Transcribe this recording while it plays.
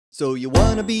So you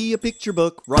wanna be a picture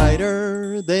book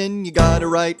writer, then you gotta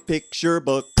write picture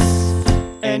books.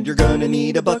 And you're gonna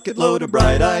need a bucket load of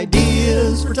bright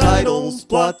ideas for titles,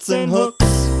 plots, and hooks.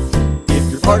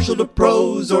 If you're partial to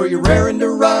prose or you're raring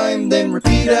to rhyme, then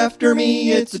repeat after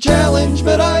me. It's a challenge,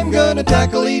 but I'm gonna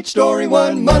tackle each story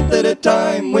 1 month at a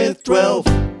time with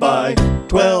 12 by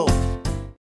 12.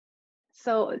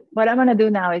 So what I'm going to do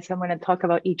now is I'm going to talk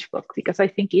about each book, because I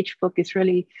think each book is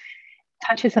really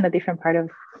touches on a different part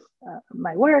of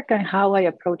my work and how I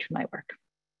approach my work.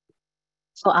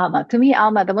 So Alma, to me,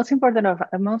 Alma, the most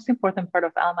important part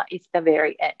of Alma is the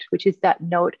very end, which is that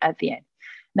note at the end.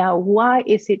 Now, why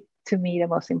is it to me the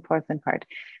most important part?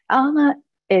 Alma,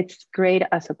 it's great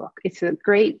as a book. It's a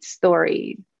great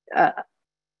story,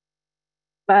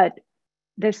 but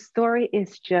the story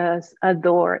is just a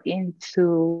door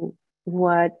into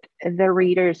what the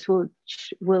readers will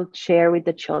share with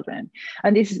the children.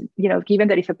 And this is, given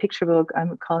that it's a picture book,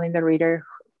 I'm calling the reader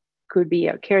could be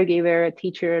a caregiver, a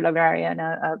teacher, a librarian,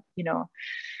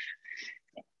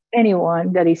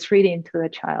 anyone that is reading to the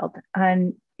child.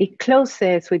 And it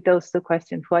closes with those two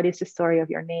questions. What is the story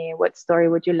of your name? What story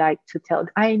would you like to tell?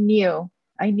 I knew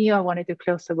I wanted to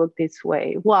close the book this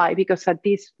way. Why? Because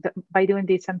by doing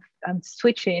this, I'm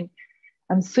switching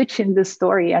the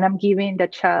story, and I'm giving the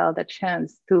child a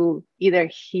chance to either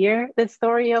hear the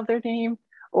story of their name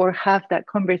or have that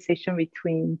conversation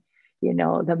between,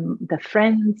 the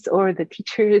friends or the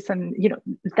teachers, and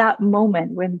that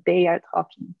moment when they are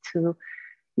talking to,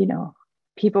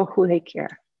 people who they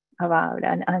care about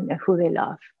and who they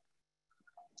love.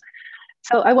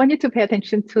 So I want you to pay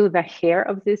attention to the hair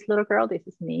of this little girl. This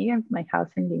is me and my house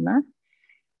in Lima.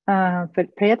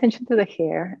 But pay attention to the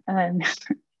hair. And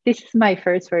this is my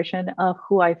first version of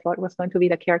who I thought was going to be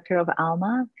the character of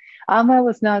Alma.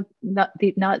 Alma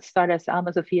did not start as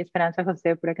Alma Sofia Esperanza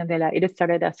Jose Pura Candela. It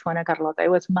started as Juana Carlota. It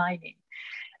was my name.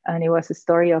 And it was a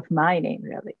story of my name,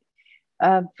 really.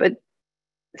 But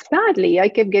sadly, I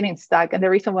kept getting stuck. And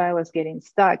the reason why I was getting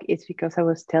stuck is because I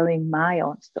was telling my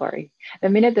own story. The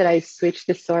minute that I switched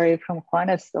the story from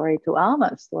Juana's story to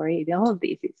Alma's story, all of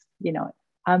this is,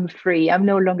 I'm free. I'm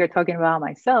no longer talking about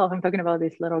myself. I'm talking about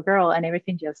this little girl, and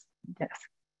everything just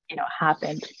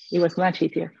happened. It was much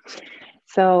easier.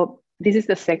 So this is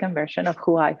the second version of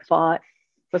who I thought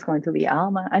was going to be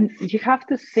Alma. And you have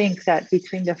to think that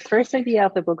between the first idea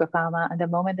of the book of Alma and the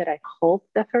moment that I hold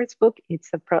the first book,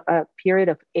 it's a period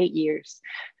of 8 years.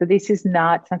 So this is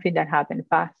not something that happened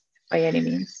fast by any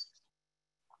means.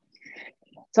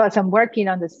 So as I'm working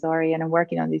on the story and I'm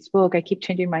working on this book, I keep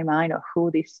changing my mind of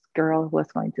who this girl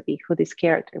was going to be, who this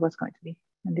character was going to be.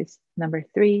 And this number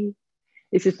 3,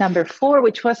 this is number 4,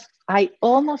 which was, I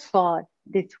almost thought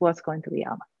this was going to be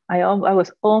Alma. I was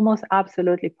almost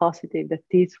absolutely positive that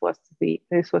this was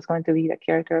going to be the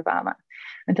character of Alma.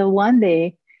 Until one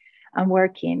day I'm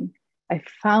working, I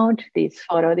found this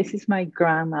photo. This is my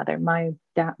grandmother, my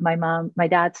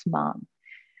dad's mom.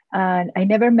 And I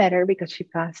never met her because she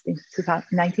passed in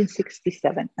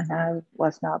 1967, and I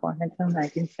was not born until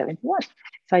 1971.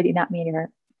 So I did not meet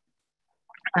her.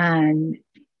 And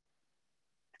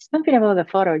something about the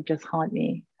photo just haunted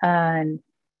me. And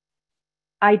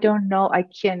I don't know, I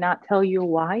cannot tell you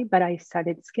why, but I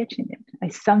started sketching it. I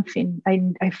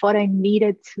thought I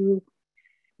needed to,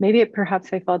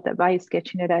 perhaps I thought that by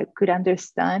sketching it, I could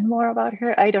understand more about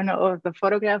her. I don't know, or the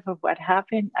photograph of what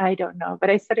happened. I don't know, but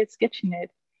I started sketching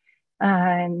it.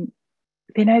 And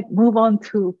then I move on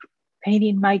to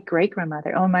painting my great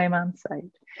grandmother on my mom's side,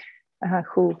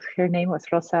 who her name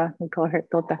was Rosa. We call her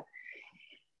Tota.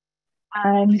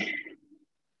 And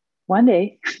one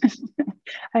day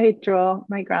I draw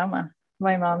my grandma,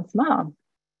 my mom's mom,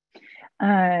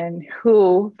 and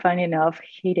who, funny enough,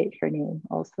 hated her name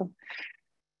also.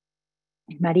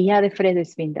 Maria de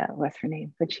Fredes Vinda was her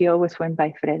name, but she always went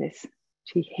by Fredes.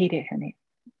 She hated her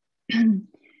name.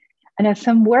 And as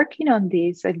I'm working on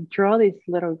this, I draw this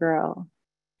little girl.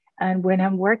 And when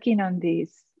I'm working on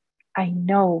this, I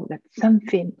know that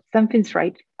something's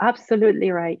right, absolutely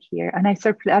right here. And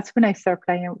that's when I start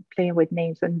playing with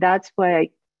names. And that's why I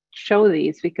show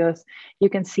these, because you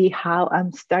can see how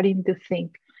I'm starting to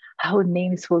think how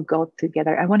names will go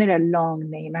together. I wanted a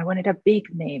long name. I wanted a big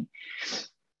name.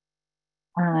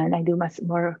 And I do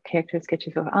more character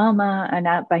sketches of Alma. And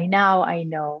by now I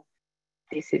know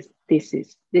this is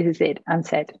it. I'm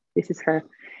set. This is her.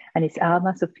 And it's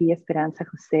Alma Sofia Esperanza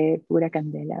Jose Pura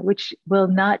Candela, which will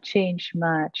not change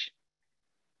much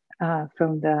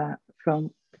from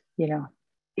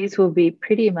this will be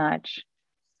pretty much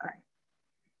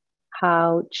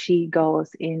how she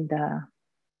goes in the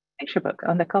picture book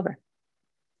on the cover.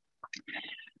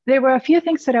 There were a few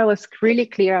things that I was really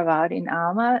clear about in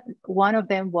Alma. One of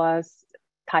them was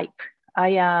type.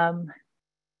 I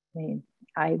mean,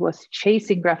 I was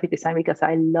chasing graphic design because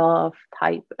I love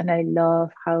type and I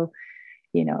love how,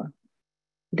 you know,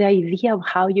 the idea of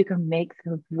how you can make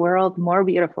the world more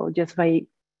beautiful just by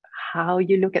how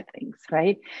you look at things,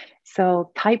 right?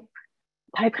 So type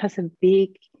has a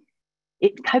big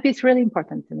type is really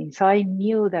important to me. So I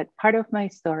knew that part of my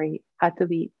story had to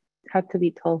be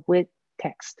told with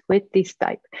text, with this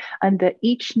type, and that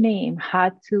each name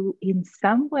had to, in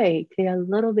some way, tell a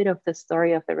little bit of the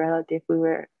story of the relative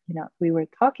we were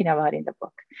talking about in the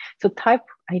book. So type,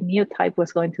 I knew type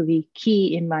was going to be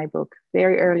key in my book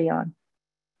very early on.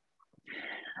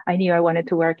 I knew I wanted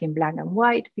to work in black and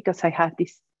white because I had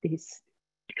this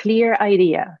clear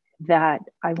idea that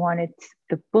I wanted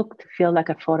the book to feel like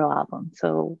a photo album.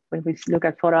 So when we look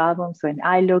at photo albums, when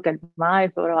I look at my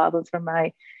photo albums from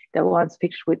the ones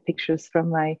with pictures from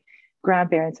my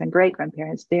grandparents and great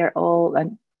grandparents, they're all,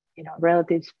 and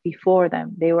relatives before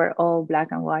them, they were all black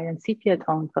and white and sepia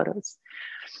tone photos.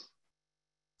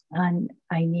 And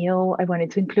I knew I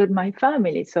wanted to include my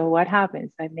family. So what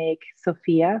happens? I make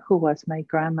Sofia, who was my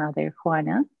grandmother,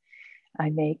 Juana. I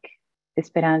make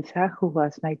Esperanza, who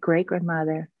was my great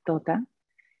grandmother, Tota.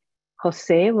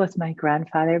 Jose was my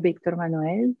grandfather, Victor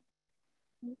Manuel.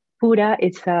 Pura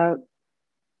is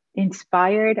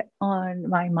inspired on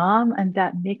my mom and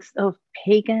that mix of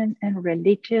pagan and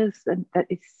religious, and that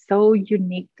is so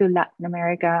unique to Latin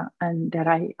America, and that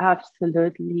I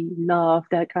absolutely love,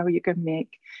 that how you can make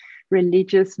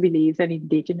religious beliefs and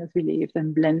indigenous beliefs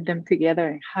and blend them together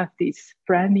and have this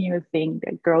brand new thing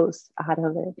that grows out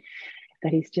of it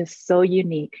that is just so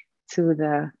unique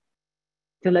to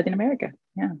Latin America.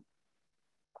 Yeah.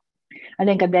 And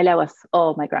then Candela was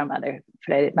all my grandmother,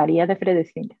 Maria de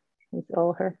Fredestina. It's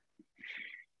all her.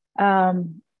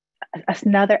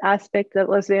 Another aspect that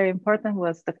was very important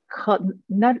was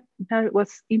not it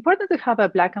was important to have a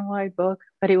black and white book,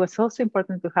 but it was also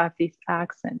important to have these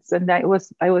accents. And I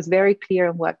was very clear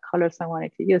on what colors I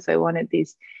wanted to use. I wanted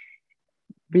this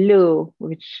blue,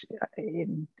 which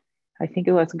I think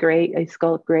it was gray. It's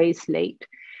called gray slate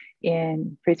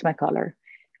in Prismacolor.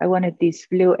 I wanted this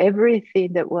blue.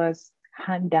 Everything that was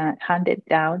handed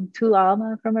down to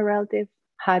Alma from a relative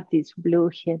had these blue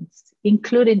hints,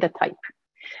 including the type.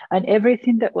 And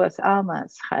everything that was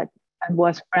Alma's had and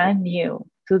was brand new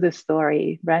to the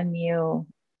story, brand new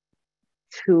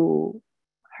to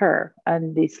her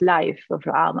and this life of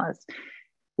Alma's,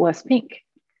 was pink,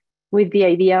 with the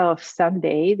idea of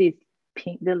someday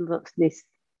this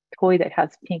toy that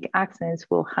has pink accents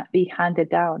will be handed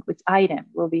down, which item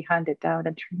will be handed down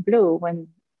and turn blue when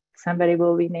somebody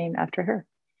will be named after her.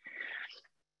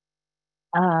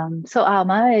 So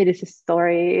Alma, it is a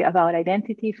story about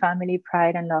identity, family,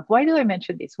 pride, and love. Why do I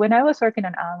mention this? When I was working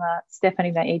on Alma,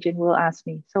 Stephanie, my agent, will ask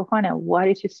me, so Juana, what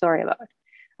is your story about?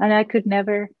 And I could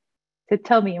never, to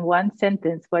tell me in one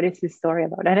sentence, what is this story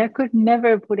about? And I could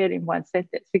never put it in one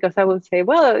sentence, because I would say,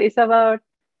 well, it's a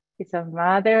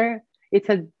mother, it's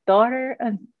a daughter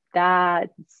and dad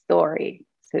story.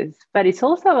 But it's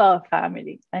also about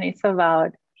family, and it's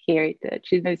about heritage.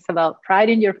 It's about pride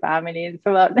in your family. It's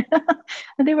about,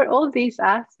 and there were all these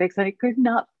aspects, and I could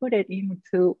not put it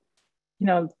into,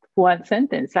 one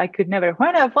sentence. I could never,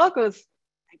 when I focus,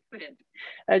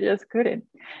 I just couldn't.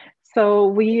 So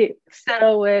we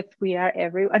settle with, we are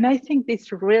everyone. And I think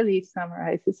this really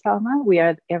summarizes Alma. We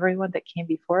are everyone that came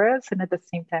before us. And at the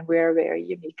same time, we are very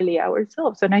uniquely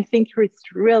ourselves. And I think it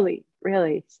really,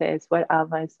 really says what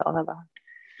Alma is all about.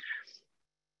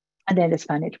 And then the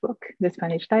Spanish book, the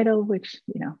Spanish title, which,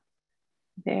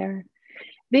 there.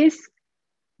 This,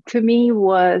 to me,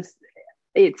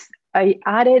 I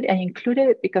added and included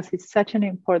it because it's such an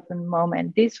important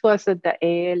moment. This was at the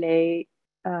ALA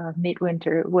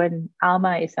midwinter when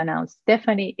Alma is announced.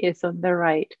 Stephanie is on the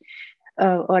right.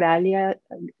 Oralia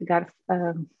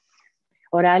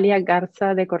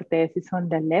Garza de Cortez is on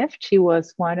the left. She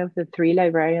was one of the 3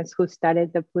 librarians who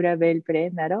started the Pura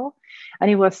Belpré medal. And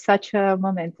it was such a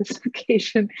momentous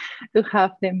occasion to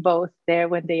have them both there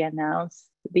when they announced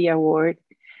the award.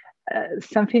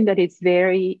 Something that is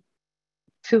very,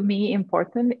 to me,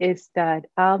 important is that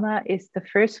Alma is the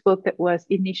first book that was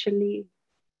initially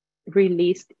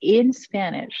released in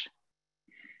Spanish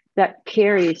that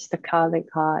carries the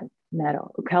Caldecott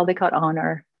medal, Caldecott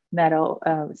honor medal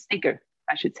sticker.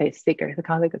 I should say sticker, the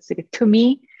Caldecott sticker. To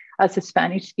me, as a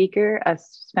Spanish speaker, as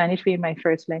Spanish being my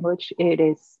first language, it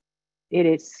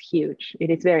is huge. It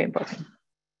is very important.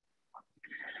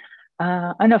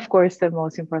 And of course, the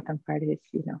most important part is,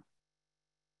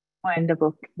 when the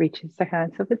book reaches the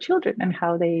hands of the children and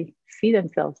how they see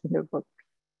themselves in the book.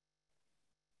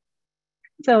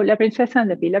 So La Princesa and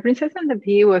the Pea. La Princesa and the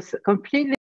Pea was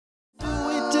completely Do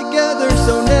it together,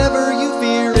 so never you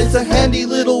fear. It's a handy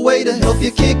little way to help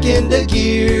you kick into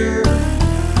gear.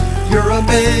 You're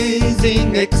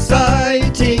amazing,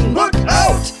 exciting. Look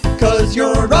out, 'cause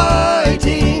you're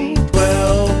writing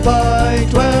 12 by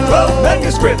 12. 12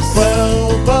 manuscripts.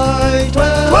 12 by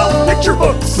 12. 12 picture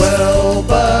books. 12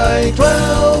 by 12.